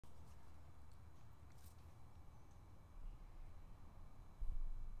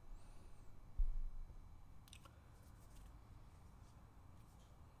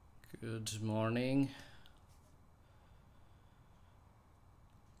Good morning.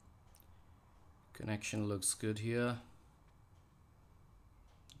 Connection looks good here.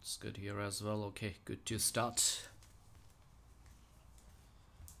 It's good here as well. Okay, good to start.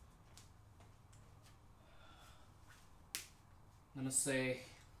 Namaste.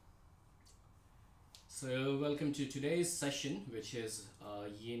 So welcome to today's session, which is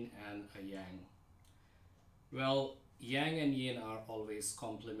yin and a yang. Well, yang and yin are always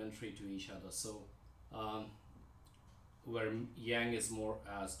complementary to each other. So where yang is more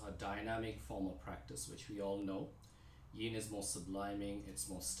as a dynamic form of practice, which we all know, yin is more subliming, it's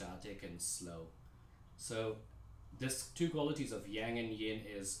more static and slow. So this two qualities of yang and yin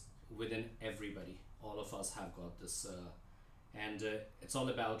is within everybody. All of us have got this and it's all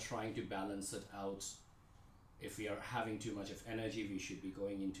about trying to balance it out. If we are having too much of energy, we should be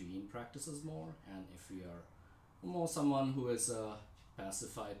going into yin practices more, and if we are more someone who is a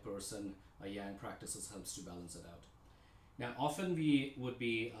pacified person, a yang practices helps to balance it out. Now often we would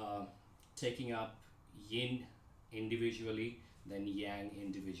be taking up yin individually, then yang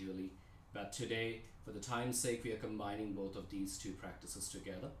individually, but today for the time's sake we are combining both of these two practices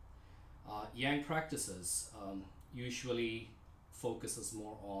together. Yang practices usually focuses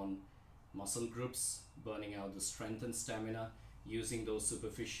more on muscle groups, burning out the strength and stamina, using those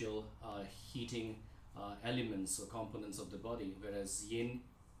superficial heating elements or components of the body, whereas yin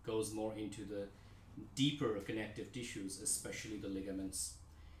goes more into the deeper connective tissues, especially the ligaments.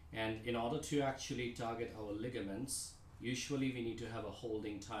 And in order to actually target our ligaments, usually we need to have a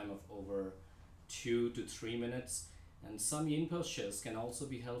holding time of over 2 to 3 minutes, and some yin postures can also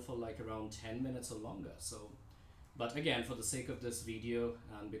be held for like around 10 minutes or longer. So but again, for the sake of this video,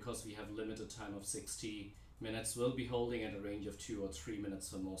 and because we have limited time of 60 minutes, we'll be holding at a range of 2 or 3 minutes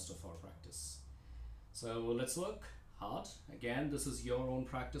for most of our practice. So let's work hard. Again, this is your own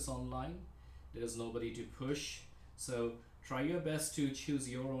practice online. There is nobody to push. So try your best to choose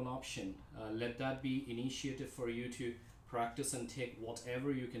your own option. Let that be initiative for you to practice and take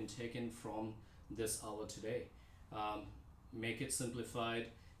whatever you can take in from this hour today. Make it simplified,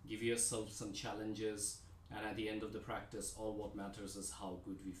 give yourself some challenges, and at the end of the practice, all what matters is how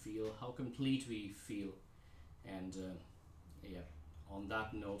good we feel, how complete we feel. And yeah, on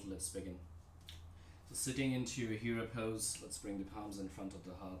that note, let's begin. So sitting into a hero pose, let's bring the palms in front of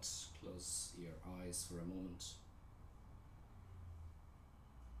the heart, close your eyes for a moment.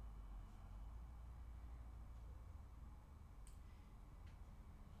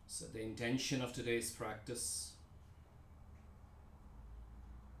 So the intention of today's practice,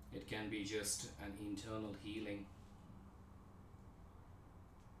 it can be just an internal healing.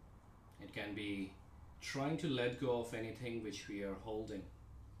 It can be trying to let go of anything which we are holding.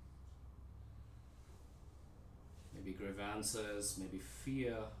 Maybe grievances, maybe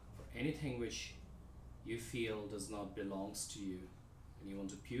fear, or anything which you feel does not belong to you, and you want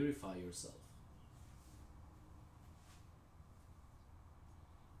to purify yourself.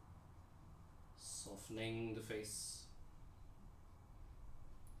 Softening the face.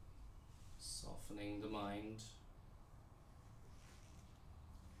 Softening the mind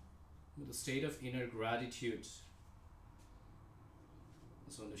with a state of inner gratitude. I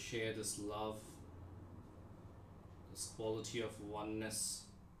just want to share this love, this quality of oneness,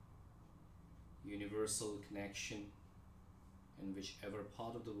 universal connection in whichever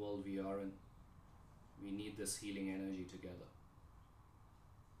part of the world we are in. We need this healing energy together.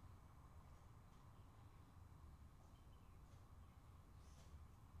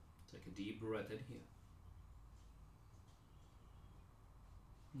 Take a deep breath in here.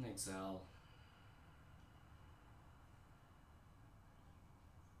 And exhale.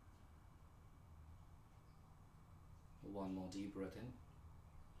 One more deep breath in.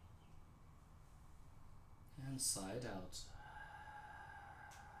 And sigh it out.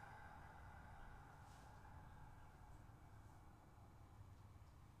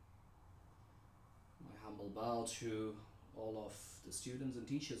 My humble bow to all of the students and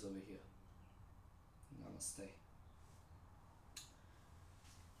teachers over here. Namaste.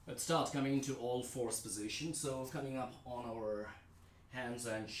 Let's start coming into all fours position. So coming up on our hands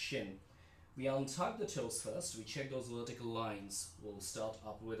and shin. We untug the toes first. We check those vertical lines. We'll start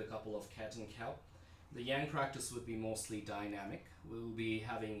up with a couple of cat and cow. The yang practice would be mostly dynamic. We'll be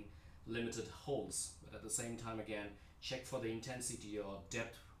having limited holds, but at the same time again, check for the intensity or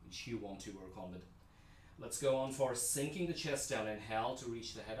depth which you want to work on with. Let's go on for sinking the chest down. Inhale to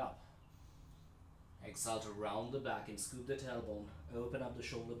reach the head up. Exhale to round the back and scoop the tailbone. Open up the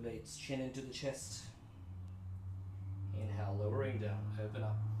shoulder blades, chin into the chest. Inhale, lowering down, open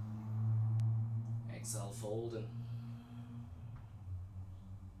up. Exhale, fold in.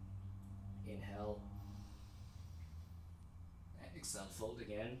 Inhale. Exhale, fold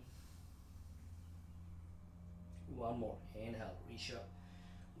again. One more. Inhale, reach up.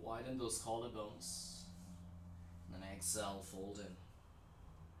 Widen those collarbones. And then exhale, fold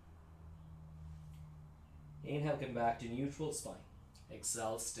in. Inhale, come back to neutral spine.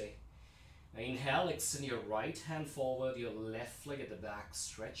 Exhale, stay. Now inhale, extend your right hand forward, your left leg at the back,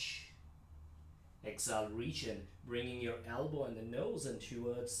 stretch. Exhale, reach in, bringing your elbow and the nose in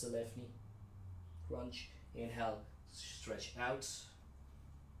towards the left knee. Crunch. Inhale, stretch out.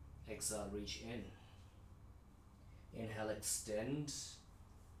 Exhale, reach in. Inhale, extend.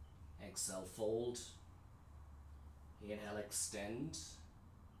 Exhale, fold. Inhale, extend.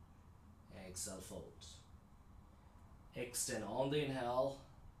 Exhale, fold. Extend on the inhale.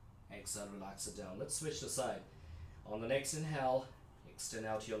 Exhale, relax it down. Let's switch the side. On the next inhale, extend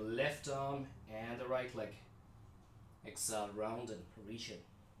out your left arm and the right leg. Exhale, round and reach in.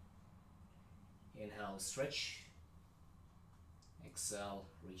 Inhale, stretch. Exhale,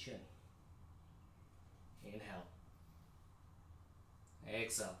 reach in. Inhale.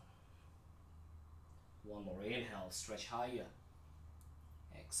 Exhale. One more. Inhale, stretch higher.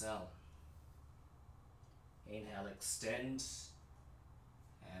 Exhale. Inhale, extend.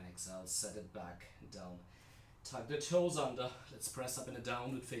 And exhale, set it back down. Tuck the toes under. Let's press up in a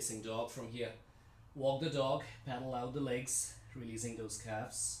downward facing dog from here. Walk the dog, pedal out the legs, releasing those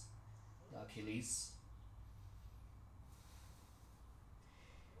calves, the Achilles.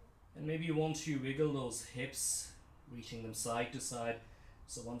 And maybe you want to wiggle those hips, reaching them side to side.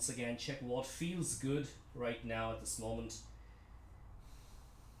 So once again, check what feels good right now at this moment.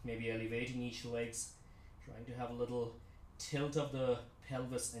 Maybe elevating each legs, trying to have a little tilt of the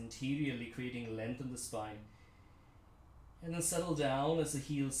pelvis anteriorly, creating length in the spine. And then settle down as the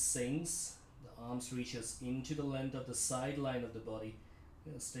heel sinks. The arms reaches into the length of the sideline of the body.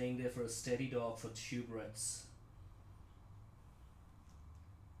 Staying there for a steady dog for 2 breaths.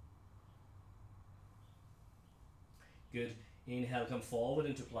 Good. Inhale, come forward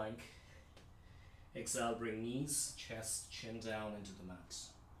into plank. Exhale, bring knees, chest, chin down into the mat.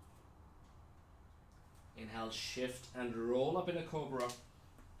 Inhale, shift and roll up in a cobra.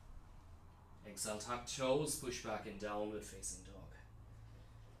 Exhale, tuck toes, push back in downward facing dog.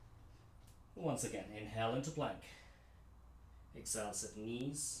 Once again, inhale into plank. Exhale, set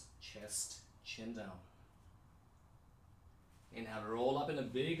knees, chest, chin down. Inhale, roll up in a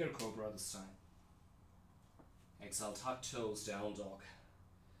bigger cobra this time. Exhale, tuck toes, down dog.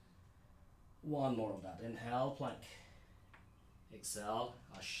 One more of that. Inhale, plank. Exhale,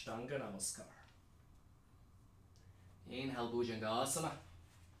 Ashtanga Namaskar. Inhale, Bhujangasana.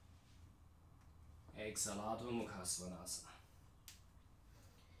 Exhale, Adho Mukha Svanasana.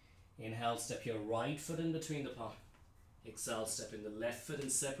 Inhale, step your right foot in between the palm. Exhale, step in the left foot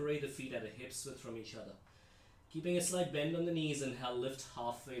and separate the feet at a hip's width from each other. Keeping a slight bend on the knees. Inhale, lift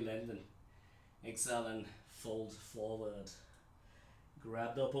halfway, lengthen. Exhale and fold forward.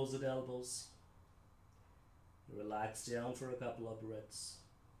 Grab the opposite elbows. Relax down for a couple of breaths.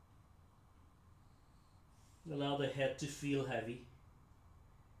 Allow the head to feel heavy.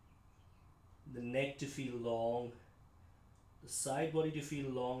 The neck to feel long. The side body to feel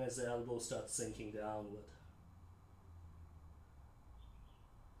long as the elbows start sinking downward.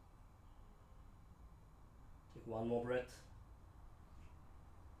 Take one more breath.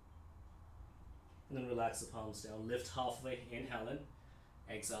 And then relax the palms down. Lift halfway, inhale in.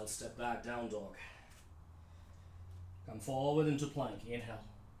 Exhale, step back, down dog. Come forward into plank, inhale.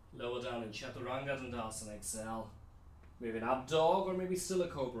 Lower down in Chaturanga Dandasana, exhale. Maybe an up dog or maybe still a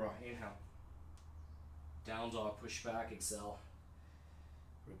cobra, inhale. Down dog, push back, exhale.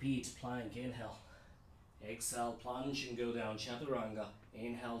 Repeat, plank, inhale. Exhale, plunge and go down, Chaturanga.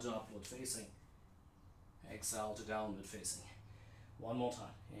 Inhale to upward facing. Exhale to downward facing. One more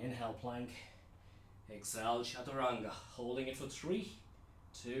time. Inhale, plank. Exhale, Chaturanga. Holding it for 3,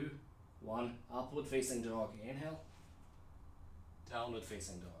 2, 1. Upward facing dog. Inhale. Downward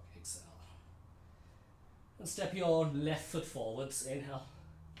facing dog. Exhale. And step your left foot forwards. Inhale.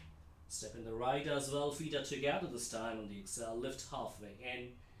 Step in the right as well. Feet are together this time on the exhale. Lift halfway in.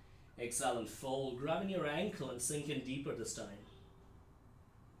 Exhale and fold. Grabbing your ankle and sink in deeper this time.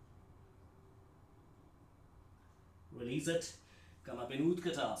 Release it. Come up in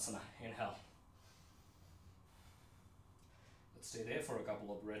Utkatasana. Inhale. Let's stay there for a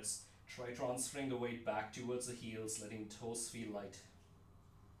couple of breaths. Try transferring the weight back towards the heels, letting toes feel light.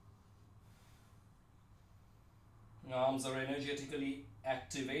 Arms are energetically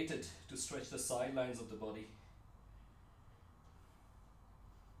activated to stretch the sidelines of the body.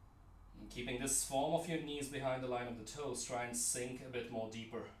 And keeping this form of your knees behind the line of the toes, try and sink a bit more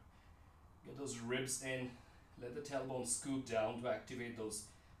deeper. Get those ribs in. Let the tailbone scoop down to activate those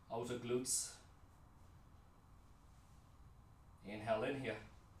outer glutes. Inhale in here.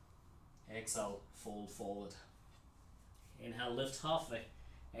 Exhale, fold forward. Inhale, lift halfway.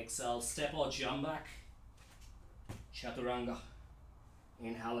 Exhale, step or jump back. Chaturanga.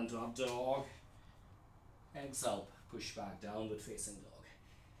 Inhale into up dog. Exhale, push back, downward facing dog.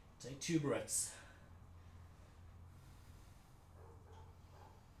 Take 2 breaths.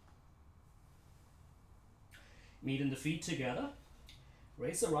 Meeting the feet together.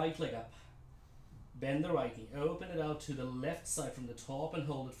 Raise the right leg up. Bend the right knee. Open it out to the left side from the top and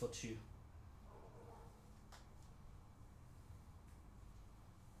hold it for 2.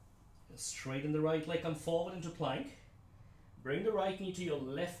 Straighten the right leg, come forward into plank. Bring the right knee to your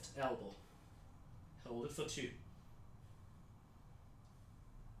left elbow. Hold it for 2.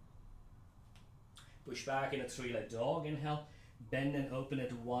 Push back in a 3-leg dog. Inhale, bend and open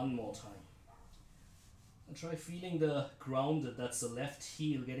it 1 more time. And try feeling the grounded, that's the left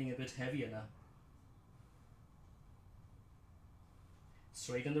heel, getting a bit heavier now.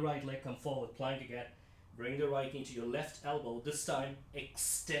 Straighten the right leg, come forward, plank again. Bring the right knee to your left elbow. This time,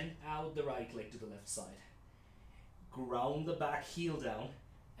 extend out the right leg to the left side. Ground the back heel down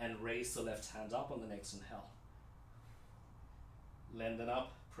and raise the left hand up on the next inhale. Lengthen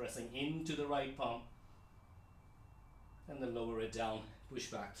up, pressing into the right palm. And then lower it down. Push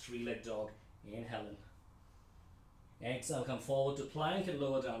back, 3-leg dog. Inhale in. Exhale, come forward to plank and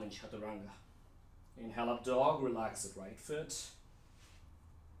lower down in Chaturanga. Inhale up dog, relax the right foot.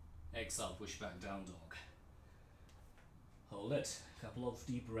 Exhale, push back down dog. Hold it, couple of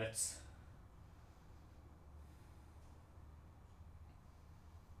deep breaths.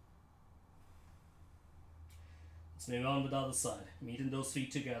 Let's move on with the other side. Meeting those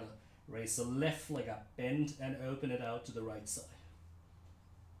feet together. Raise the left leg up, bend and open it out to the right side.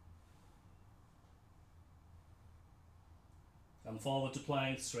 Come forward to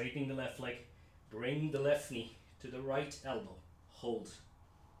plank, straightening the left leg. Bring the left knee to the right elbow. Hold.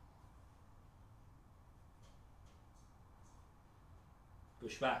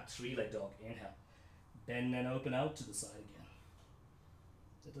 Push back, 3-leg dog. Inhale. Bend and open out to the side again.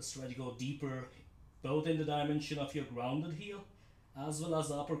 Let the stretch go deeper, both in the dimension of your grounded heel as well as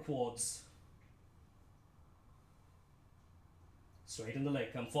the upper quads. Straighten the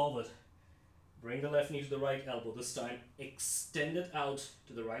leg, come forward. Bring the left knee to the right elbow. This time, extend it out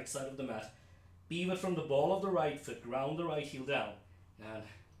to the right side of the mat. Pivot from the ball of the right foot, ground the right heel down, and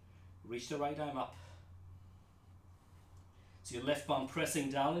reach the right arm up. So your left palm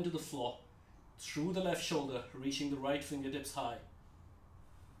pressing down into the floor, through the left shoulder, reaching the right fingertips high.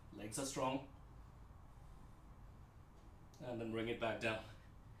 Legs are strong. And then bring it back down.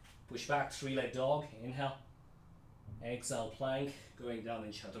 Push back, 3-leg dog. Inhale. Exhale, plank, going down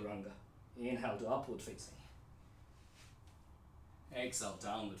in Chaturanga. Inhale to upward facing. Exhale,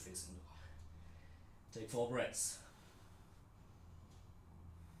 downward facing dog. Take 4 breaths.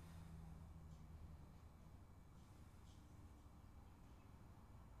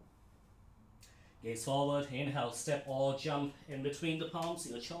 Gaze forward, inhale, step or jump in between the palms,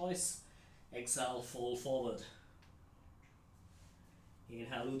 your choice. Exhale, fold forward.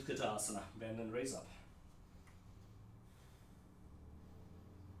 Inhale, Utkatasana, bend and raise up.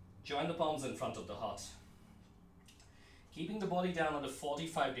 Join the palms in front of the heart. Keeping the body down at a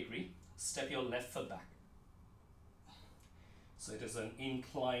 45-degree, step your left foot back. So it is an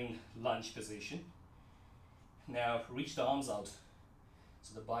inclined lunge position. Now reach the arms out.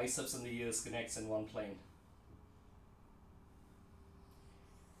 So the biceps and the ears connects in one plane.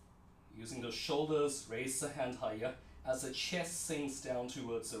 Using those shoulders, raise the hand higher as the chest sinks down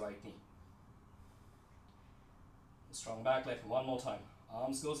towards the right knee. Strong back leg, one more time.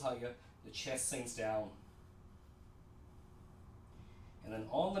 Arms goes higher, the chest sinks down. And then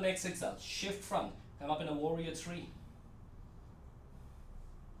on the next exhale, shift front, come up in a warrior 3.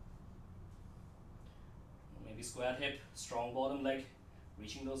 Maybe square hip, strong bottom leg,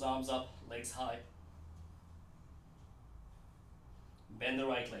 reaching those arms up, legs high. Bend the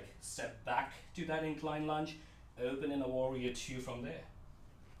right leg, step back to that incline lunge, open in a warrior 2 from there.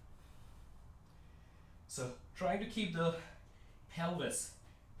 So trying to keep the pelvis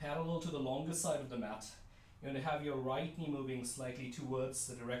parallel to the longer side of the mat. You're going to have your right knee moving slightly towards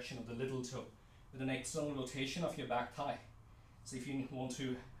the direction of the little toe with an external rotation of your back thigh. So if you want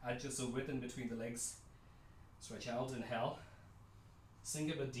to adjust the width in between the legs, stretch out, inhale.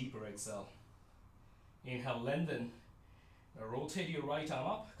 Sink a bit deeper, exhale. Inhale, lengthen. Now rotate your right arm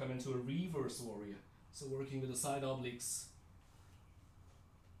up, come into a reverse warrior. So working with the side obliques.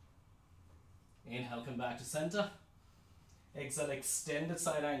 Inhale, come back to center. Exhale, extended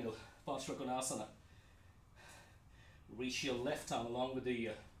side angle. Parsvakonasana. Reach your left arm along with the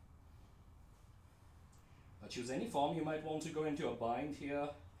ear. Choose any form. You might want to go into a bind here,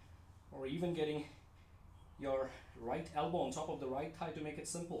 or even getting your right elbow on top of the right thigh to make it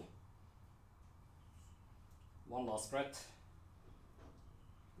simple. One last breath.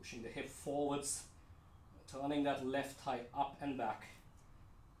 Pushing the hip forwards, turning that left thigh up and back.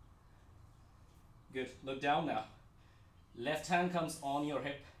 Good. Look down now. Left hand comes on your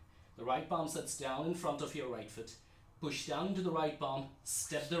hip. The right palm sits down in front of your right foot. Push down into the right palm.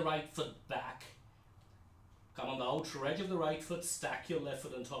 Step the right foot back. Come on the outer edge of the right foot. Stack your left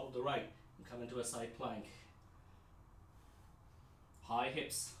foot on top of the right. And come into a side plank. High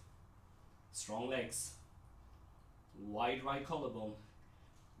hips. Strong legs. Wide right collarbone.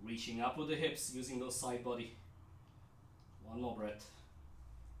 Reaching up with the hips using those side body. One more breath.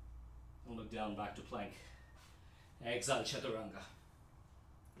 And look down back to plank. Exhale, chaturanga.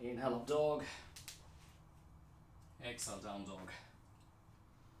 Inhale, up dog. Exhale, down dog.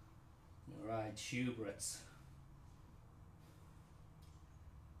 Alright, 2 breaths.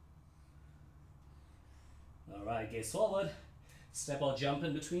 Alright, gaze forward. Step or jump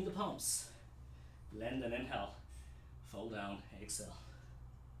in between the palms. Blend and inhale. Fold down, exhale.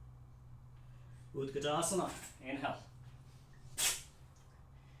 Utkatasana, inhale.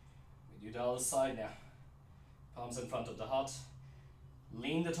 We do the other side now. Palms in front of the heart.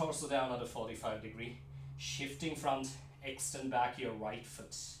 Lean the torso down at a 45 degree. Shifting front, extend back your right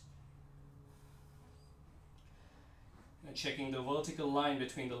foot. And checking the vertical line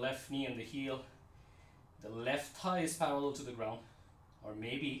between the left knee and the heel. The left thigh is parallel to the ground, or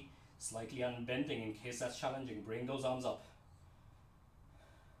maybe slightly unbending in case that's challenging. Bring those arms up.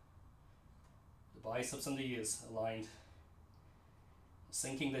 The biceps and the ears aligned.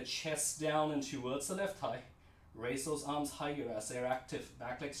 Sinking the chest down and towards the left thigh. Raise those arms higher as they're active.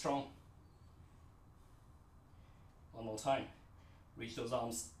 Back leg strong. One more time. Reach those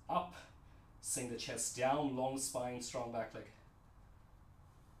arms up. Sink the chest down. Long spine, strong back leg.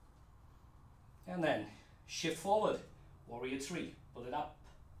 And then shift forward. Warrior 3. Pull it up.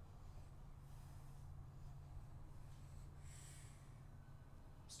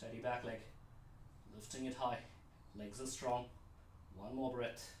 Steady back leg. Lifting it high. Legs are strong. One more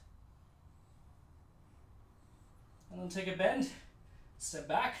breath. And then take a bend. Step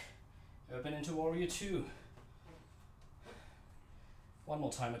back. Open into Warrior 2. One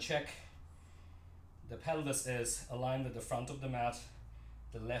more time, a check. The pelvis is aligned with the front of the mat.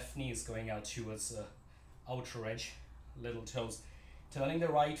 The left knee is going out towards the outer edge. Little toes. Turning the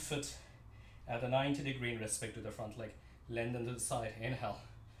right foot at a 90 degree in respect to the front leg. Lengthen to the side. Inhale.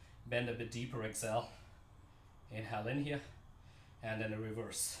 Bend a bit deeper. Exhale. Inhale in here. And then a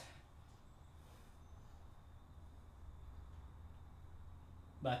reverse.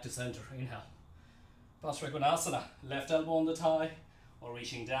 Back to center. Inhale. Parsvakonasana. Left elbow on the thigh or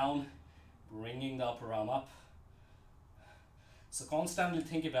reaching down, bringing the upper arm up. So constantly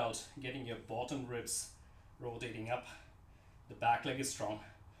think about getting your bottom ribs rotating up. The back leg is strong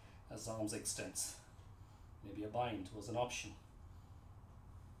as the arms extends. Maybe a bind was an option.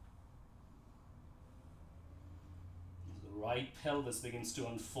 The right pelvis begins to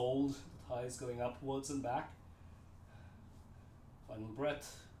unfold, the thighs going upwards and back. Final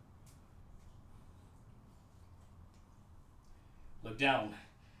breath. Look down.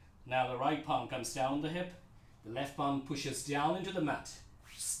 Now the right palm comes down the hip. The left palm pushes down into the mat.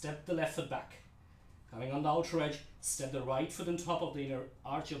 Step the left foot back. Coming on the outer edge, step the right foot on top of the inner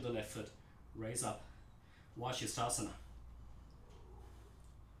arch of the left foot. Raise up. Vashisthasana.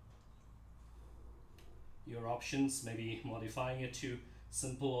 Your options, maybe modifying it to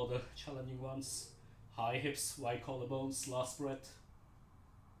simple or the challenging ones. High hips, wide collarbones, last breath.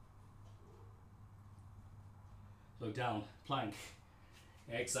 Look down, plank.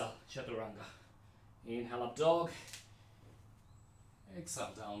 Exhale, chaturanga. Inhale, up dog. Exhale,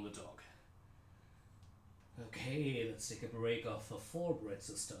 down the dog. Okay, let's take a break off for 4 breaths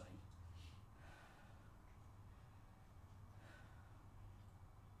this time.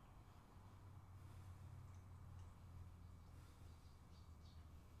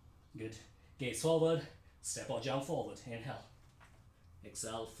 Good. Gaze forward, step or jump forward. Inhale.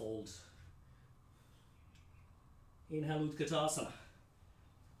 Exhale, fold. Inhale, Utkatasana.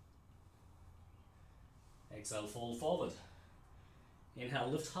 Exhale, fold forward. Inhale,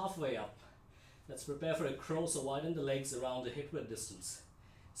 lift halfway up. Let's prepare for a crow, so widen the legs around the hip width distance.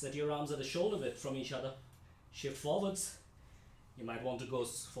 Set your arms at a shoulder width from each other. Shift forwards. You might want to go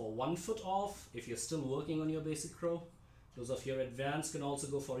for 1 foot off if you're still working on your basic crow. Those of you advanced can also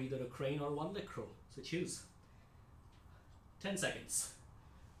go for either a crane or 1 leg crow. So choose. 10 seconds.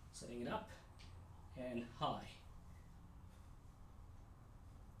 Setting it up and high.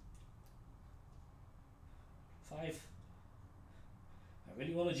 5. I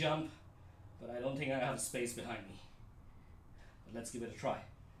really want to jump, but I don't think I have space behind me. But let's give it a try.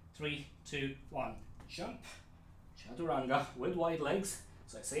 3, 2, 1, jump. Chaturanga with wide legs,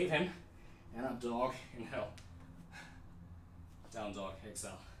 so I save him. And up dog, inhale. Down dog,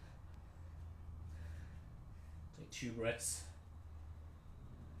 exhale. Take 2 breaths.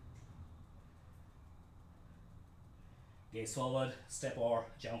 Gaze forward, step or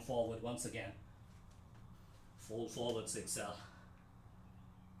jump forward once again. Fold forwards, exhale.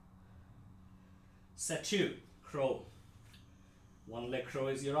 Set 2, crow. One leg crow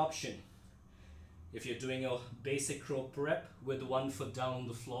is your option. If you're doing a basic crow prep with one foot down on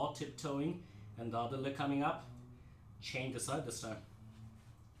the floor, tiptoeing, and the other leg coming up, change the side this time.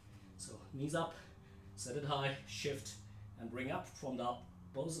 So knees up, set it high, shift, and bring up from the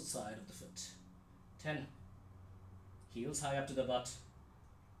opposite side of the foot. 10. Heels high up to the butt,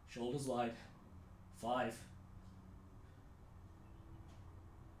 shoulders wide. 5.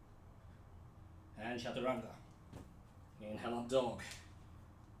 And chaturanga. Inhale up dog.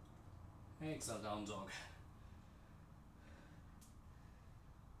 Exhale down dog.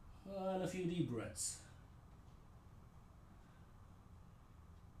 And a few deep breaths.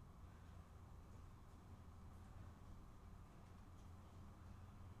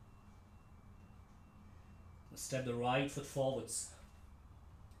 Step the right foot forwards.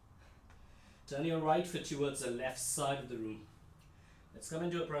 Turn your right foot towards the left side of the room. Let's come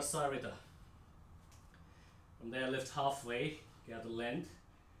into a prasarita. From there, lift halfway, gather length,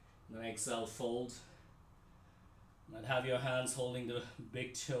 and then exhale, fold. And have your hands holding the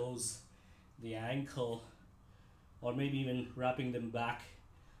big toes, the ankle, or maybe even wrapping them back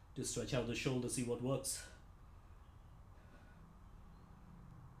to stretch out the shoulder, see what works.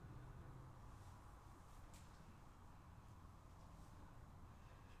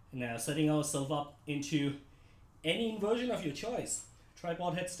 Now setting ourselves up into any inversion of your choice.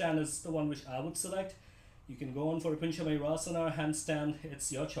 Tripod headstand is the one which I would select. You can go on for a Pincha Mayurasana, handstand,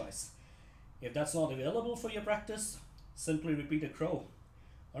 it's your choice. If that's not available for your practice, simply repeat a crow.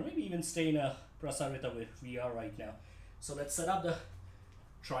 Or maybe even stay in a prasarita where we are right now. So let's set up the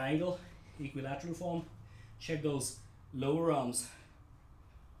triangle, equilateral form. Check those lower arms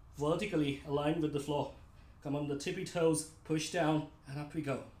vertically aligned with the floor. Come on the tippy toes, push down, and up we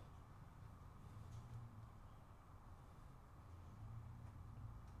go.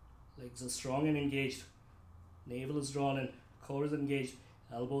 Legs are strong and engaged. Navel is drawn in, core is engaged,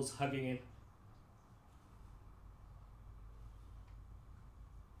 elbows hugging in.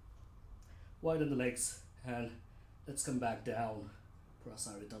 Widen the legs and let's come back down.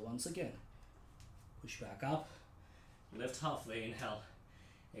 Prasarita once again. Push back up, lift halfway, inhale.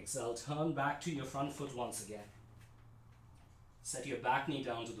 Exhale, turn back to your front foot once again. Set your back knee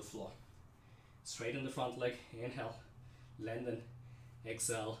down to the floor. Straighten the front leg, inhale, lengthen,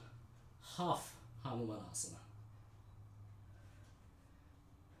 exhale, half Hanumanasana.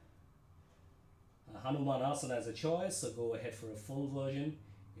 Hanumanasana is a choice, so go ahead for a full version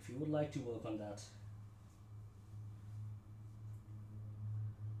if you would like to work on that.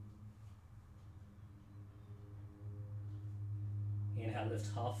 Inhale,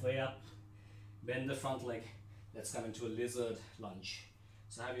 lift halfway up, bend the front leg. Let's come into a lizard lunge.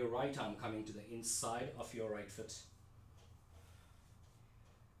 So have your right arm coming to the inside of your right foot.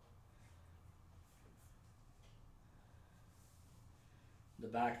 The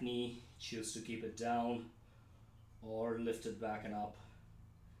back knee, choose to keep it down or lift it back and up.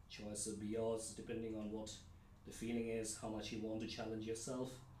 Choice will be yours depending on what the feeling is, how much you want to challenge yourself.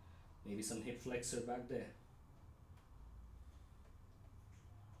 Maybe some hip flexor back there.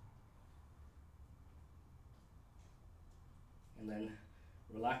 And then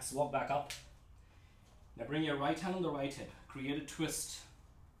relax, walk back up. Now bring your right hand on the right hip, create a twist.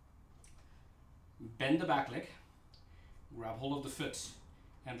 Bend the back leg, grab hold of the foot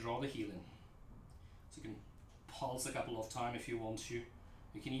and draw the heel in. So you can pulse a couple of times if you want to.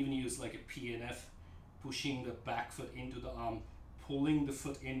 You can even use like a PNF, pushing the back foot into the arm, pulling the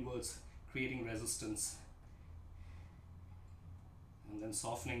foot inwards, creating resistance. And then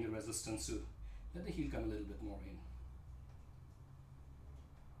softening the resistance to let the heel come a little bit more in.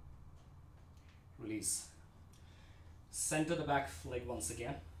 Release. Center the back leg once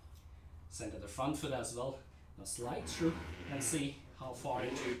again. Center the front foot as well. Now slide through and see how far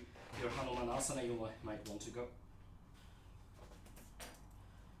into your Hanumanasana you might want to go.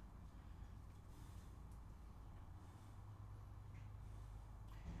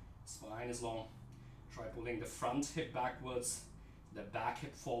 Spine is long. Try pulling the front hip backwards. the back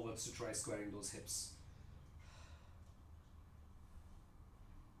hip forwards to try squaring those hips.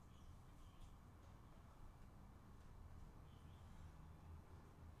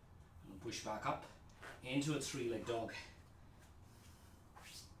 And push back up into a three-leg dog.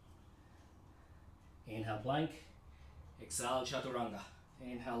 Inhale, plank. Exhale, chaturanga.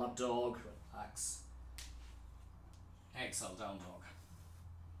 Inhale, up dog, relax. Exhale, down dog.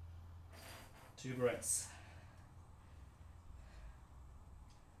 2 breaths.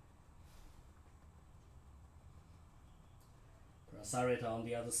 Prasarita on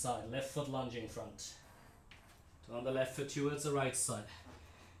the other side. Left foot lunging front. Turn the left foot towards the right side.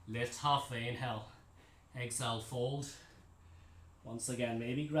 Lift halfway, inhale. Exhale, fold. Once again,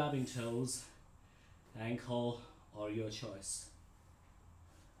 maybe grabbing toes, ankle, or your choice.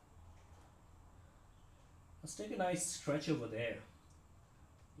 Let's take a nice stretch over there.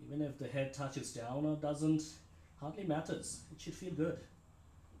 Even if the head touches down or doesn't, hardly matters. It should feel good.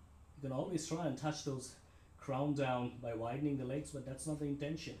 You can always try and touch those crown down by widening the legs, but that's not the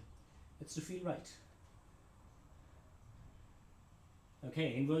intention. It's to feel right.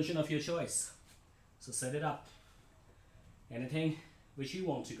 Okay, inversion of your choice. So set it up. Anything which you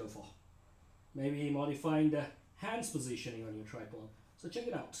want to go for. Maybe modifying the hands positioning on your tripod. So check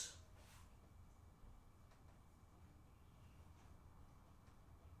it out.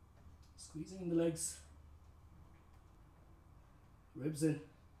 Squeezing in the legs, ribs in,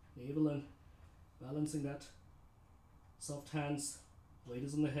 navel in, balancing that. Soft hands, weight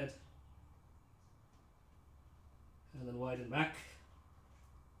is on the head. And then widen back.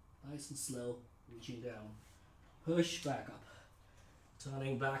 Nice and slow, reaching down. Push back up.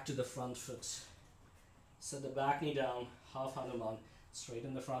 Turning back to the front foot. Set the back knee down, half Hanuman.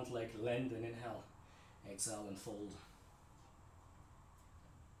 Straighten the front leg, lengthen, inhale. Exhale and fold.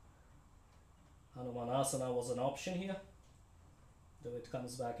 Hanumanasana was an option here, though it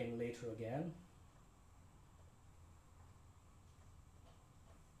comes back in later again.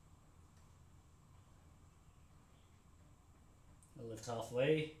 Lift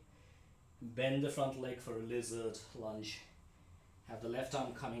halfway, bend the front leg for a lizard lunge. Have the left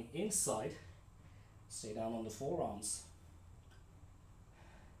arm coming inside, stay down on the forearms.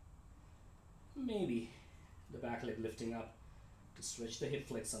 Maybe the back leg lifting up to stretch the hip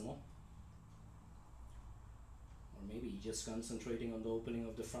flexor more. Or maybe just concentrating on the opening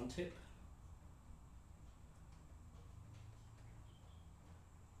of the front hip.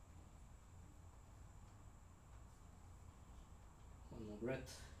 One more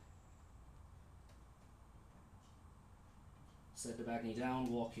breath. Set the back knee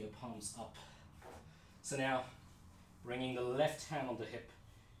down, walk your palms up. So now, bringing the left hand on the hip,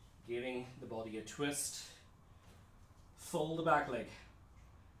 giving the body a twist. Fold the back leg.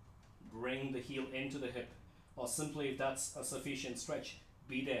 Bring the heel into the hip. Or simply, if that's a sufficient stretch,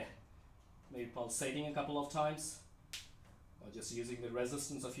 be there. Maybe pulsating a couple of times. Or just using the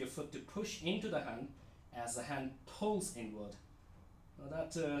resistance of your foot to push into the hand as the hand pulls inward. Now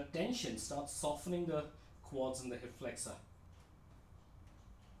that tension starts softening the quads and the hip flexor.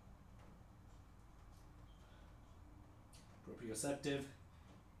 Proprioceptive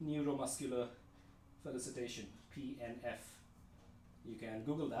neuromuscular felicitation, PNF. You can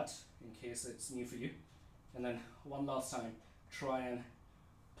Google that in case it's new for you. And then one last time, try and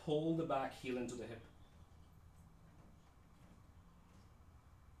pull the back heel into the hip.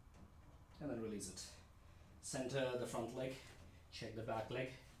 And then release it. Center the front leg, check the back leg,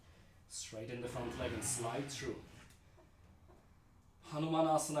 straighten the front leg and slide through.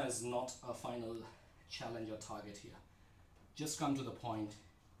 Hanumanasana is not a final challenge or target here. Just come to the point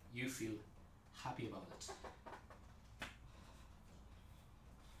you feel happy about it.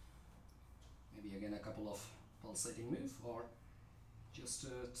 Maybe again a couple of pulsating move, or just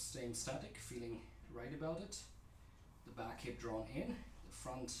staying static, feeling right about it. The back hip drawn in, the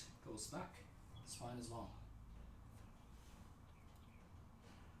front goes back, spine is long.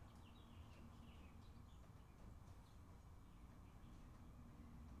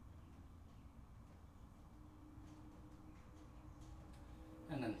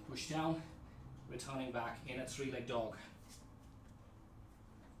 And then push down, returning back in a three-leg dog.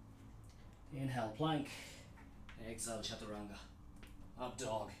 Inhale, plank. Exhale, chaturanga. Up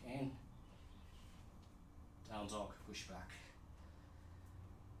dog, in. Down dog, push back.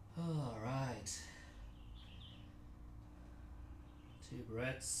 All right. 2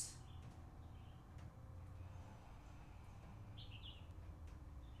 breaths.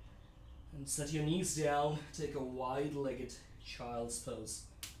 And set your knees down, take a wide-legged child's pose.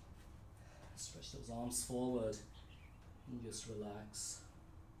 Stretch those arms forward and just relax.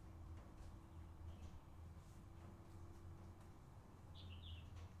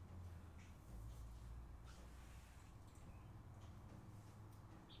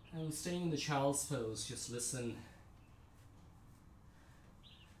 And staying in the child's pose, just listen.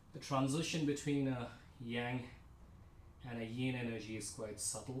 The transition between a yang and a yin energy is quite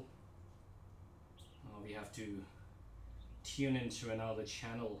subtle. We have to tune into another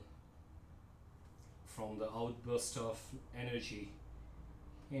channel from the outburst of energy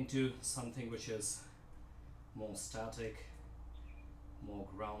into something which is more static, more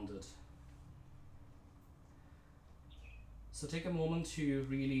grounded. So take a moment to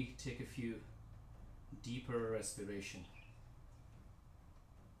really take a few deeper respiration.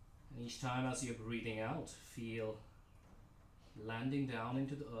 And each time as you're breathing out, feel landing down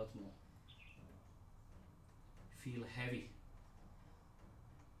into the earth more. Feel heavy.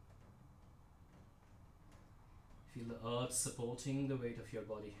 Feel the earth supporting the weight of your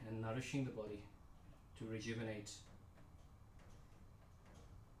body and nourishing the body to rejuvenate.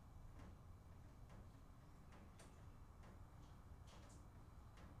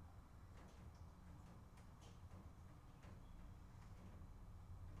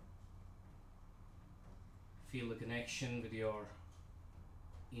 Feel the connection with your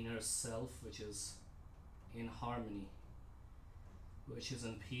inner self, which is in harmony, which is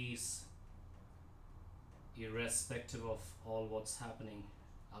in peace, irrespective of all what's happening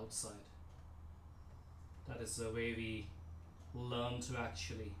outside. That is the way we learn to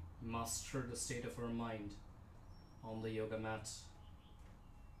actually master the state of our mind on the yoga mat.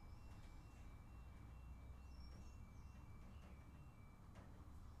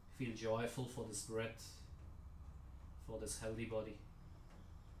 Feel joyful for this breath, for this healthy body,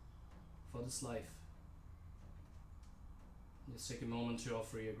 for this life. Just take a moment to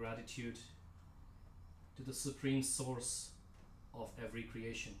offer your gratitude to the supreme source of every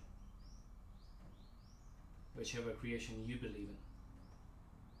creation, whichever creation you believe in.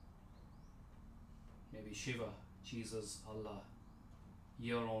 Maybe Shiva, Jesus, Allah,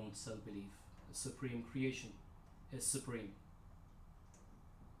 your own self-belief. The supreme creation is supreme.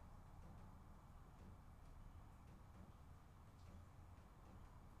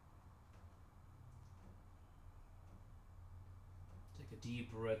 Take a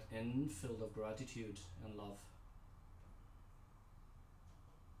deep breath in, filled of gratitude and love.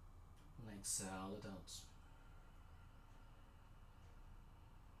 And exhale it out.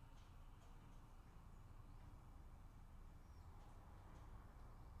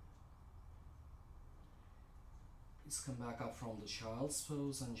 Please come back up from the child's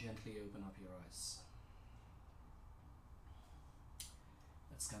pose and gently open up your eyes.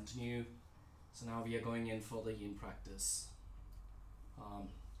 Let's continue. So now we are going in for the yin practice.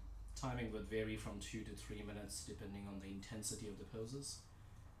 Timing would vary from 2 to 3 minutes depending on the intensity of the poses.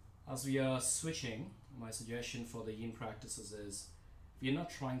 As we are switching, my suggestion for the yin practices is we are not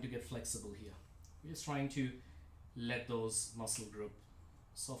trying to get flexible here. We're just trying to let those muscle group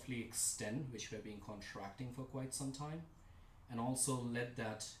softly extend, which we have been contracting for quite some time, and also let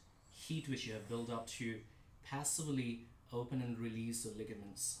that heat which you have built up to passively open and release the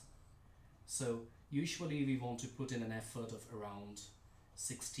ligaments. So usually we want to put in an effort of around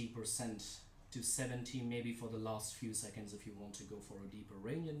 60% to 70%, maybe for the last few seconds. If you want to go for a deeper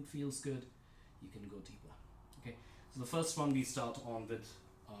range and it feels good, you can go deeper. Okay, so the first one we start on with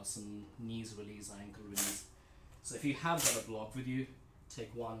some knees release, ankle release. So if you have got a block with you,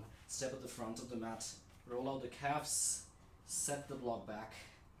 take one step at the front of the mat, roll out the calves, set the block back,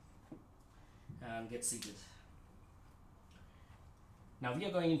 and get seated. Now we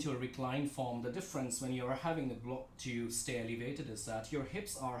are going into a reclined form. The difference when you are having the block to stay elevated is that your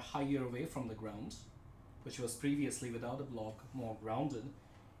hips are higher away from the ground, which was previously without a block more grounded,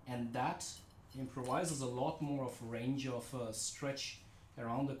 and that improvises a lot more of range of stretch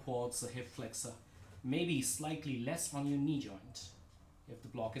around the quads, the hip flexor, maybe slightly less on your knee joint if the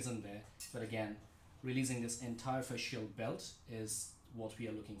block isn't there, but again, releasing this entire fascial belt is what we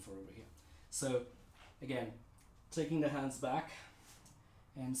are looking for over here. So again, taking the hands back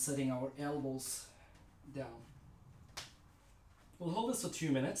and setting our elbows down. We'll hold this for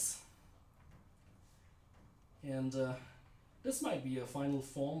 2 minutes, and this might be a final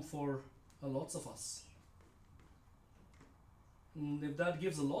form for lots of us. And if that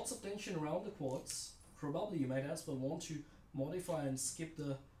gives a lots of tension around the quads, probably you might as well want to modify and skip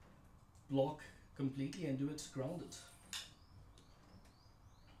the block completely and do it grounded.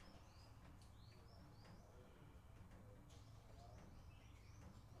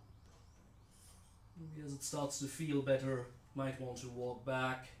 As it starts to feel better, might want to walk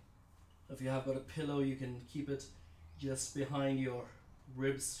back. If you have got a pillow, you can keep it just behind your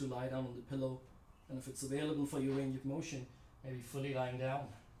ribs to lie down on the pillow, and if it's available for your range of motion, maybe fully lying down.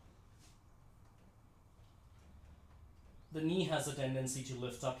 The knee has a tendency to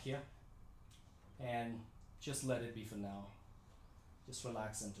lift up here, and just let it be for now. Just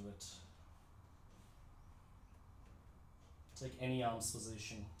relax into it. Take any arms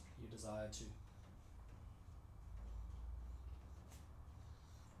position you desire to.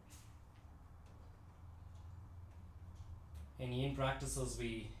 In yin practices,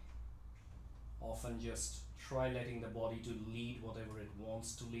 we often just try letting the body to lead whatever it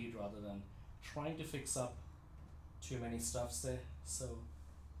wants to lead rather than trying to fix up too many stuffs there. So,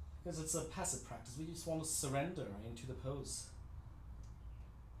 because it's a passive practice, we just want to surrender into the pose.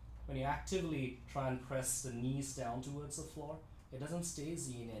 When you actively try and press the knees down towards the floor, it doesn't stay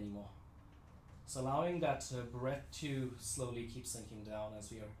yin anymore. So allowing that breath to slowly keep sinking down as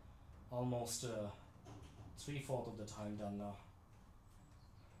we are almost 3/4 of the time done now.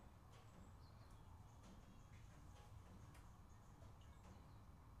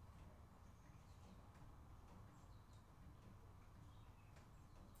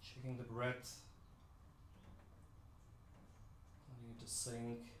 Checking the breath, letting it to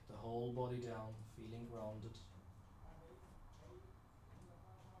sink the whole body down, feeling grounded.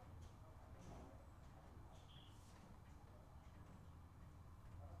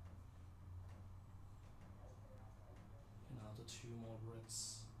 Another 2 more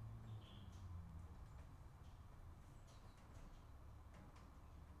breaths.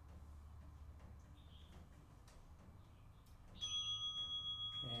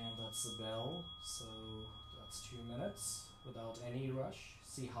 And that's the bell, so that's 2 minutes without any rush.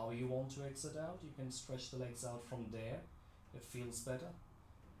 See how you want to exit out. You can stretch the legs out from there, it feels better.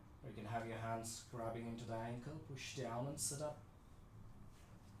 Or you can have your hands grabbing into the ankle, push down and sit up.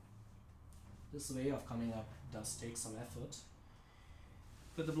 This way of coming up does take some effort.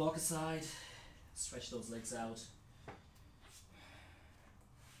 Put the block aside, stretch those legs out.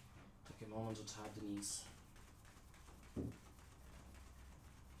 Take a moment to tap the knees.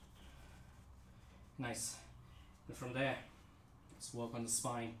 Nice. And from there, let's work on the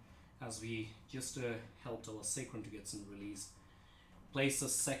spine as we just helped our sacrum to get some release. Place the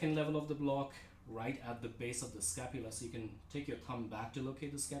second level of the block right at the base of the scapula, so you can take your thumb back to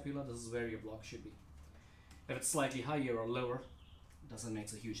locate the scapula. This is where your block should be. If it's slightly higher or lower, it doesn't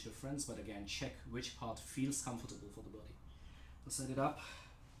make a huge difference, but again, check which part feels comfortable for the body. Let's set it up.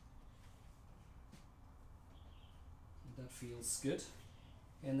 That feels good.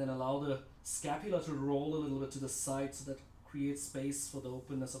 And then allow the scapula to roll a little bit to the side so that creates space for the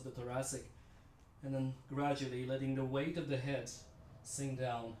openness of the thoracic. And then gradually letting the weight of the head sink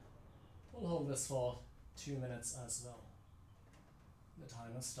down. We'll hold this for 2 minutes as well. The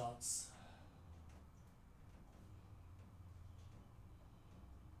timer starts.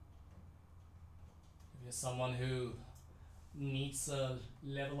 If you're someone who needs a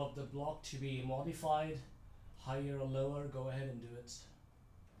level of the block to be modified, higher or lower, go ahead and do it.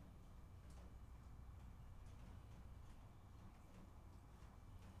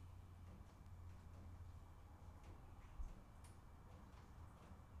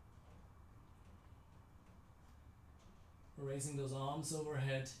 Raising those arms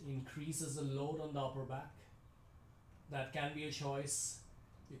overhead increases the load on the upper back. That can be a choice.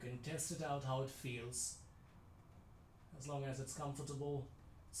 You can test it out how it feels. As long as it's comfortable,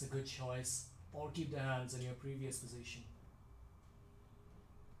 it's a good choice. Or keep the hands in your previous position.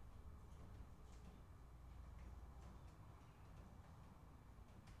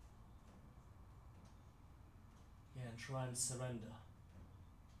 And try and surrender.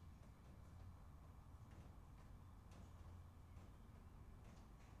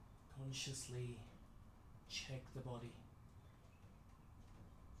 Consciously check the body.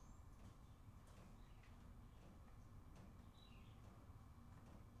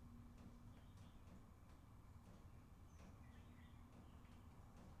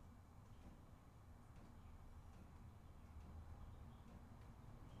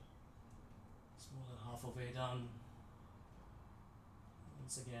 It's more than half of way done.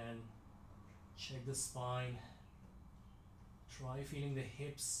 Once again, check the spine. Try feeling the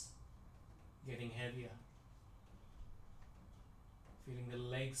hips getting heavier. Feeling the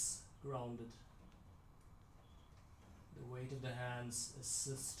legs grounded. The weight of the hands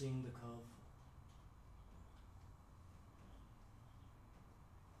assisting the curve.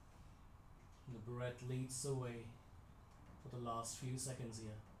 And the breath leads the way for the last few seconds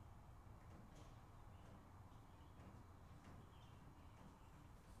here.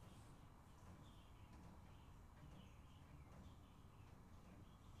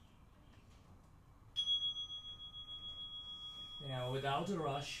 Now, without a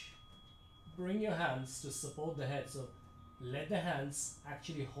rush, bring your hands to support the head. So let the hands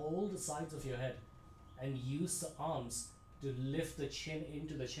actually hold the sides of your head and use the arms to lift the chin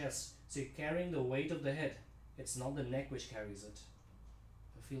into the chest. So you're carrying the weight of the head. It's not the neck which carries it.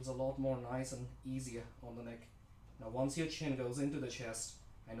 It feels a lot more nice and easier on the neck. Now once your chin goes into the chest,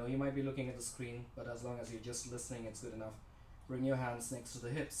 I know you might be looking at the screen, but as long as you're just listening, it's good enough. Bring your hands next to the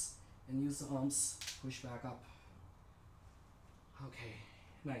hips and use the arms, push back up. Okay,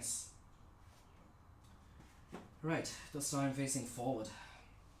 nice. Right, this time facing forward.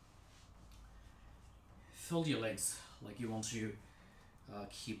 Fold your legs like you want to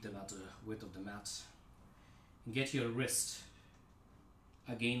keep them at the width of the mat. Get your wrist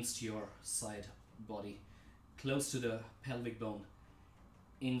against your side body, close to the pelvic bone.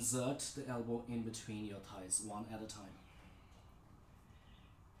 Insert the elbow in between your thighs, one at a time.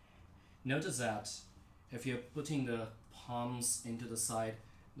 Notice that if you're putting the palms into the side,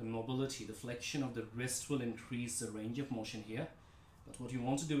 the mobility, the flexion of the wrist will increase the range of motion here. But what you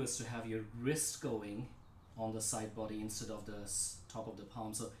want to do is to have your wrist going on the side body instead of the top of the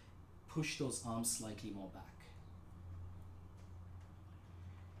palm. So push those arms slightly more back.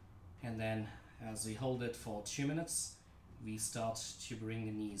 And then as we hold it for 2 minutes, we start to bring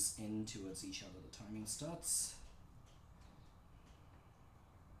the knees in towards each other. The timing starts.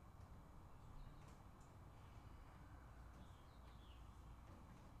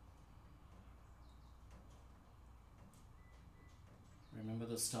 Remember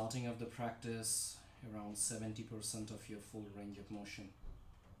the starting of the practice, around 70% of your full range of motion.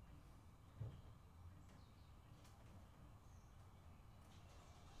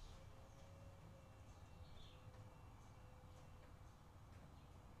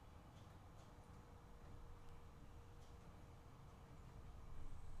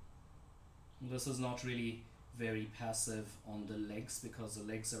 This is not really very passive on the legs because the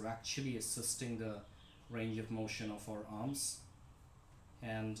legs are actually assisting the range of motion of our arms.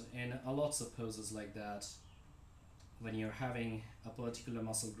 And in a lots of poses like that, when you're having a particular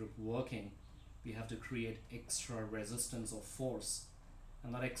muscle group working, we have to create extra resistance or force,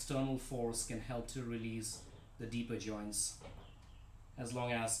 and that external force can help to release the deeper joints. As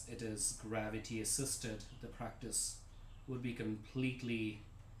long as it is gravity assisted, the practice would be completely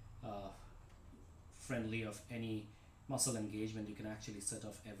friendly of any muscle engagement. You can actually set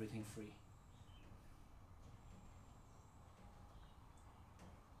off everything free.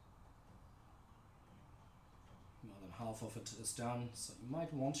 More than half of it is done, so you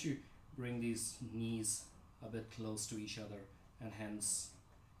might want to bring these knees a bit close to each other and hence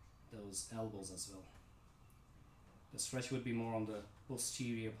those elbows as well. The stretch would be more on the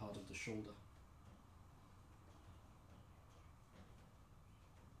posterior part of the shoulder.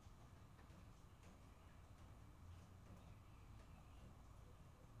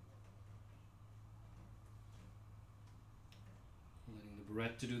 Letting the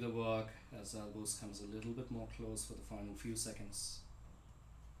breath to do the work as elbows comes a little bit more close for the final few seconds.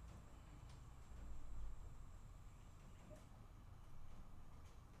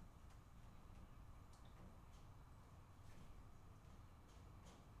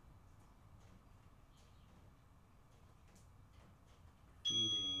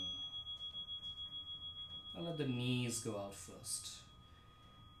 Breathing. And let the knees go out first.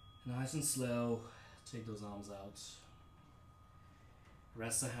 Nice and slow, take those arms out.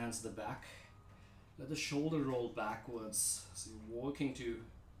 Rest the hands at the back. Let the shoulder roll backwards. So you're working to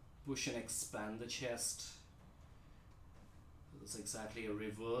push and expand the chest. It's exactly a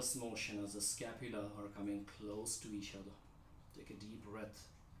reverse motion as the scapula are coming close to each other. Take a deep breath.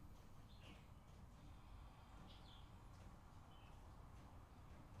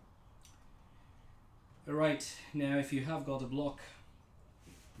 Alright, now if you have got a block,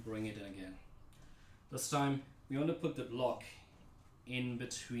 bring it in again. This time we want to put the block in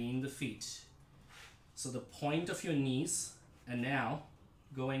between the feet. So the point of your knees are now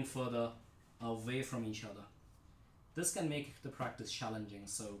going further away from each other. This can make the practice challenging.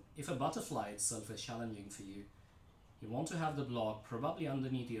 So if a butterfly itself is challenging for you, you want to have the block probably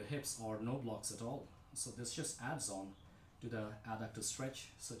underneath your hips or no blocks at all. So this just adds on to the adductor stretch.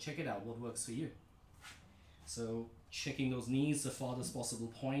 So check it out, what works for you. So checking those knees the farthest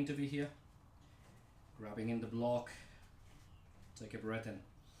possible point over here. Grabbing in the block. Take a breath in.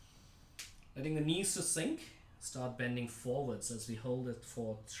 Letting the knees to sink. Start bending forwards as we hold it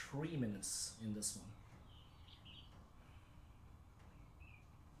for 3 minutes in this one.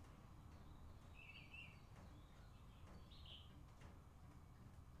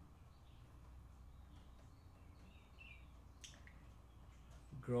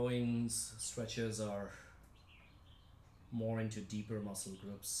 Groins stretches are more into deeper muscle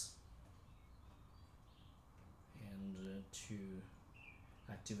groups, and to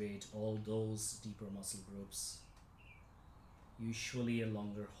activate all those deeper muscle groups, usually a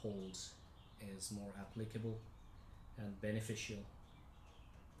longer hold is more applicable and beneficial.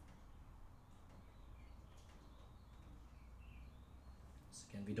 So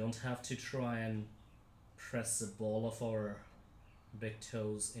again, we don't have to try and press the ball of our big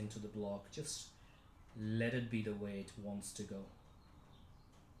toes into the block, just let it be the way it wants to go.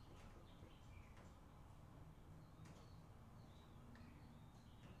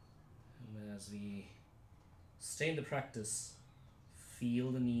 And as we stay in the practice,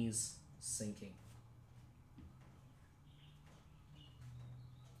 feel the knees sinking.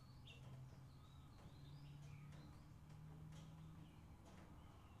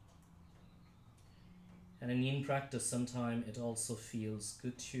 And in yin practice, sometimes it also feels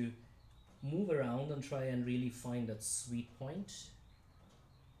good to move around and try and really find that sweet point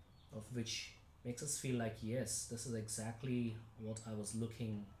of which makes us feel like, yes, this is exactly what I was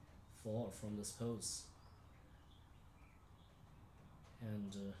looking for from this pose.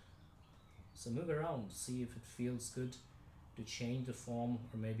 And so move around, see if it feels good to change the form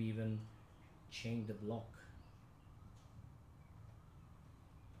or maybe even change the block.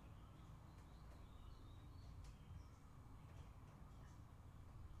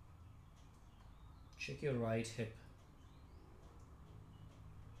 Check your right hip.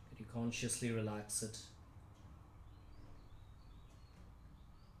 Can you consciously relax it?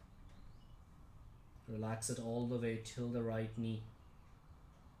 Relax it all the way till the right knee.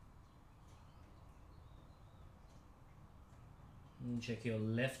 And check your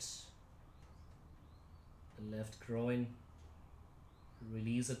left, the left groin.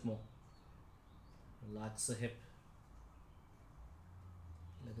 Release it more. Relax the hip.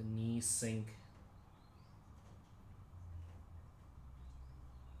 Let the knee sink.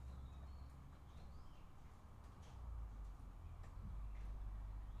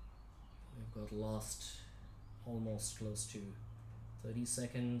 We've got almost close to 30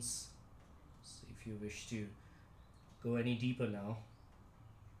 seconds. So if you wish to go any deeper now,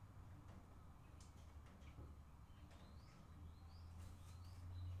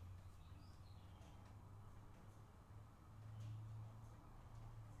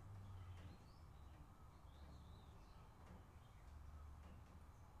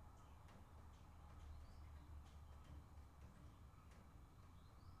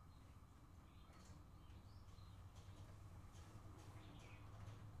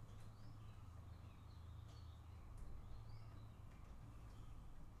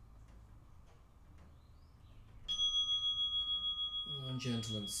 and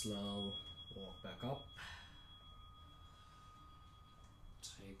gentle and slow, walk back up.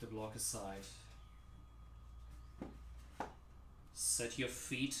 Take the block aside. Set your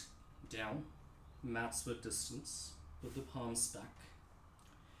feet down, mat width distance. Put the palms back.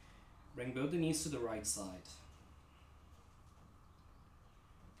 Bring both the knees to the right side.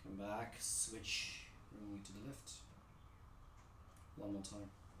 Come back, switch, bring it to the left. One more time.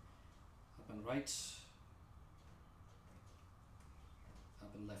 Up and right.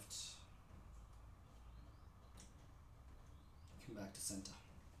 Up and left. Come back to center.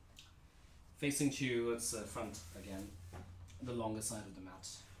 Facing towards the front again, the longer side of the mat.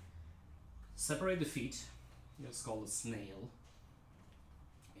 Separate the feet. It's called a snail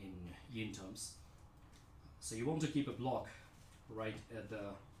in yin terms. So you want to keep a block right at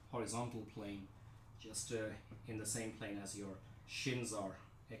the horizontal plane, just in the same plane as your shins are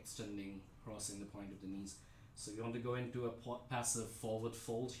extending, crossing the point of the knees. So you want to go into a passive forward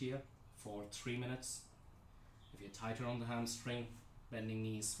fold here for 3 minutes. If you're tighter on the hamstring, bending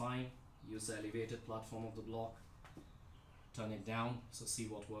knee is fine. Use the elevated platform of the block. Turn it down, so see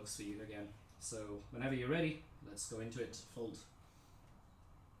what works for you again. So whenever you're ready, let's go into it. Fold.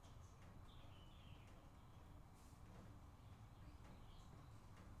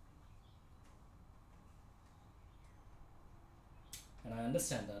 And I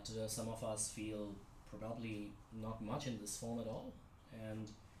understand that some of us feel probably not much in this form at all. And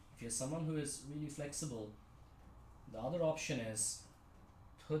if you're someone who is really flexible, the other option is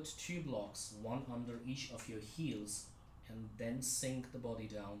put 2 blocks, one under each of your heels, and then sink the body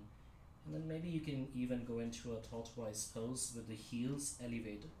down. And then maybe you can even go into a tortoise pose with the heels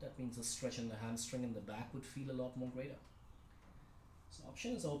elevated. That means the stretch in the hamstring and the back would feel a lot more greater. So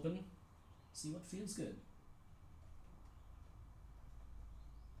option is open. See what feels good.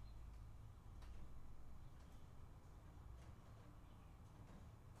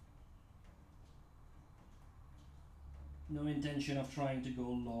 No intention of trying to go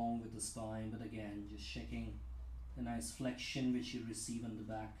long with the spine, but again, just checking the nice flexion which you receive in the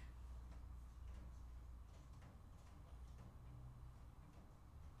back.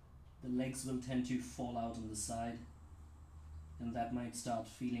 The legs will tend to fall out on the side. and that might start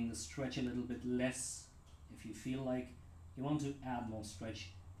feeling the stretch a little bit less. If you feel like you want to add more stretch,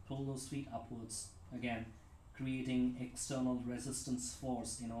 pull those feet upwards, again creating external resistance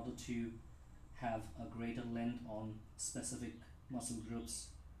force in order to have a greater length on specific muscle groups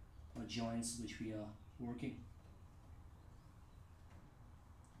or joints which we are working.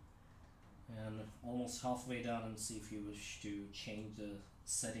 And almost halfway down, and see if you wish to change the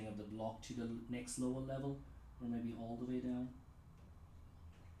setting of the block to the next lower level, or maybe all the way down.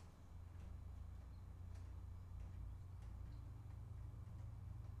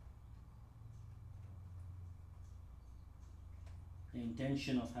 The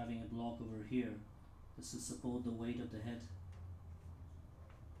intention of having a block over here is to support the weight of the head.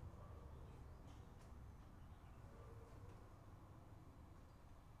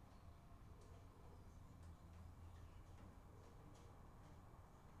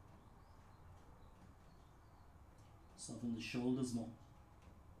 Soften the shoulders more.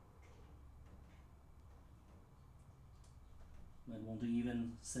 Might want to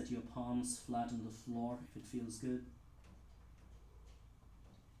even set your palms flat on the floor if it feels good.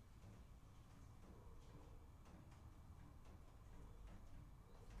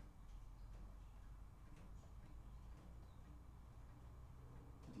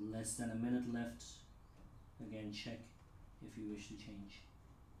 Less than a minute left. Again, check if you wish to change.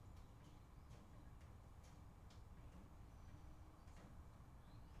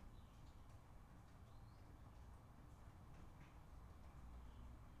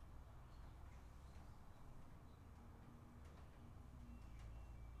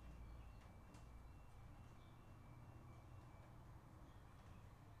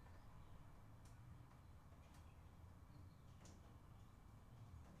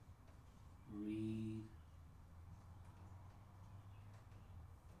 Breathe.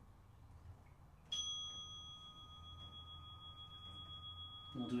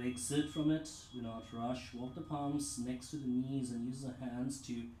 Now to exit from it, do not rush. Walk the palms next to the knees and use the hands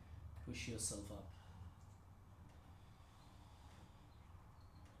to push yourself up.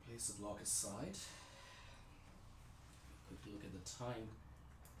 Place the block aside. Quick look at the time.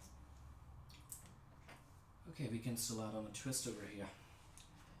 Okay, we can still add on a twist over here.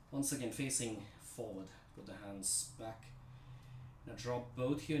 Once again, facing forward, put the hands back. Now drop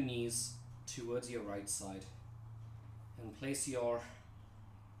both your knees towards your right side and place your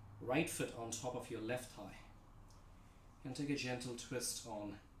right foot on top of your left thigh and take a gentle twist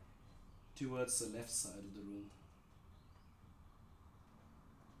on towards the left side of the room.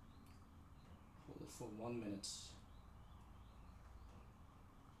 Hold it for 1 minute.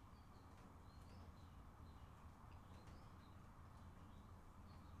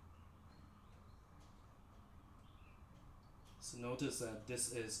 So notice that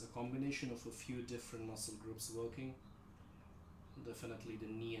this is a combination of a few different muscle groups working. Definitely the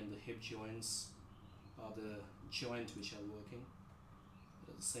knee and the hip joints are the joint which are working.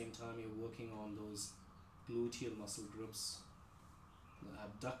 But at the same time, you're working on those gluteal muscle groups, the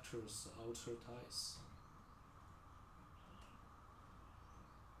abductors, the outer thighs,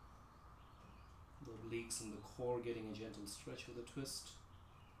 the obliques and the core getting a gentle stretch with a twist.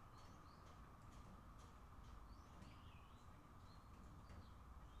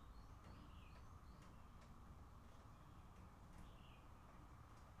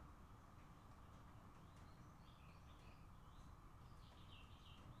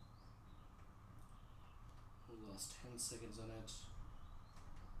 Last 10 seconds on it.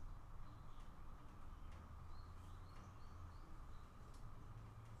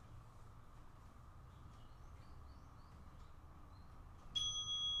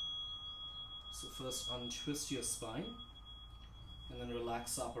 So first untwist your spine and then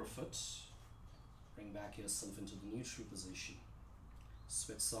relax the upper foot. Bring back yourself into the neutral position.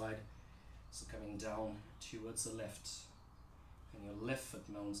 Switch side, so coming down towards the left, and your left foot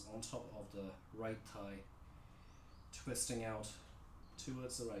mounts on top of the right thigh, twisting out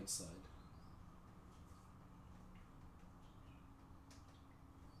towards the right side.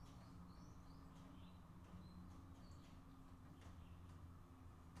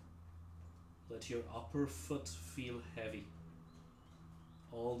 Let your upper foot feel heavy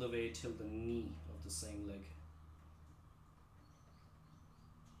all the way till the knee of the same leg.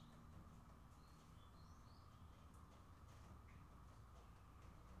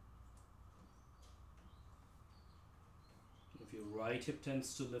 If your right hip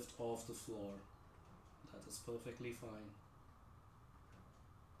tends to lift off the floor, that is perfectly fine.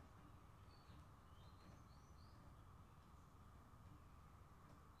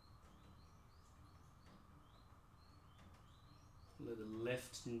 Let the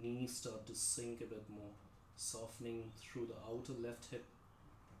left knee start to sink a bit more, softening through the outer left hip.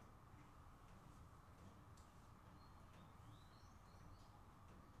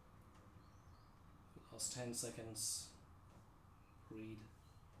 Last 10 seconds. Breathe.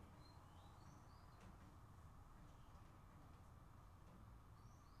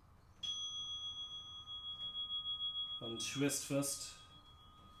 Untwist first.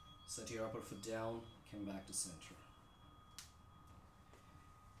 Set your upper foot down. Come back to center.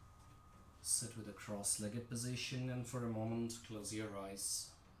 Sit with a cross-legged position, and for a moment close your eyes.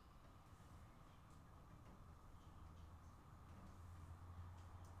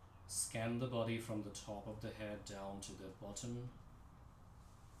 Scan the body from the top of the head down to the bottom.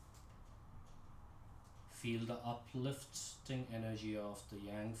 Feel the uplifting energy of the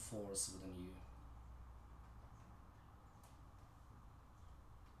yang force within you.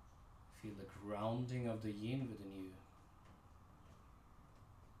 Feel the grounding of the yin within you.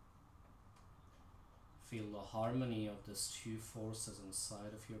 Feel the harmony of these two forces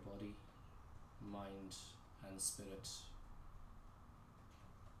inside of your body, mind and spirit.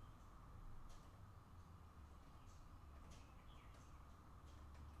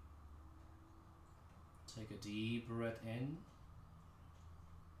 Take a deep breath in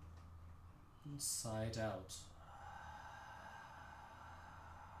and sigh it out.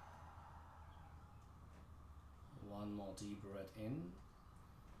 One more deep breath in,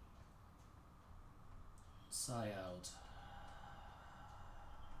 sigh out.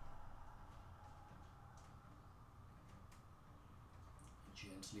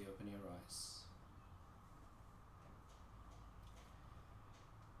 Gently open your eyes.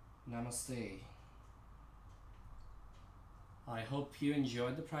 Namaste. I hope you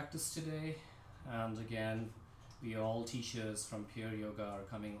enjoyed the practice today, and again, we all teachers from Pure Yoga are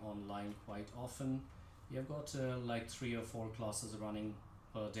coming online quite often. We have got like 3 or 4 classes running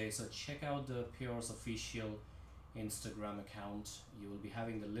per day, so check out the Pure's official Instagram account. You will be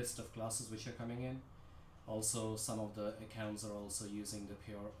having the list of classes which are coming in. Also, some of the accounts are also using the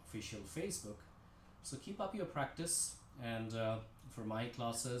Pure official Facebook. So keep up your practice, and for my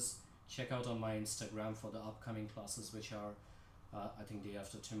classes, check out on my Instagram for the upcoming classes which are I think day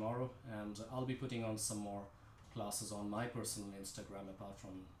after tomorrow, and I'll be putting on some more classes on my personal Instagram apart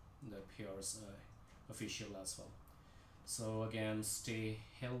from the Pure's official as well. So again, stay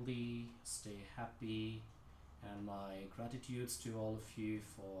healthy, stay happy, and my gratitudes to all of you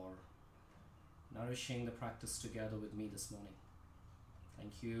for nourishing the practice together with me this morning.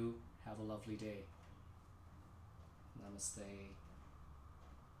 Thank you. Have a lovely day. Namaste.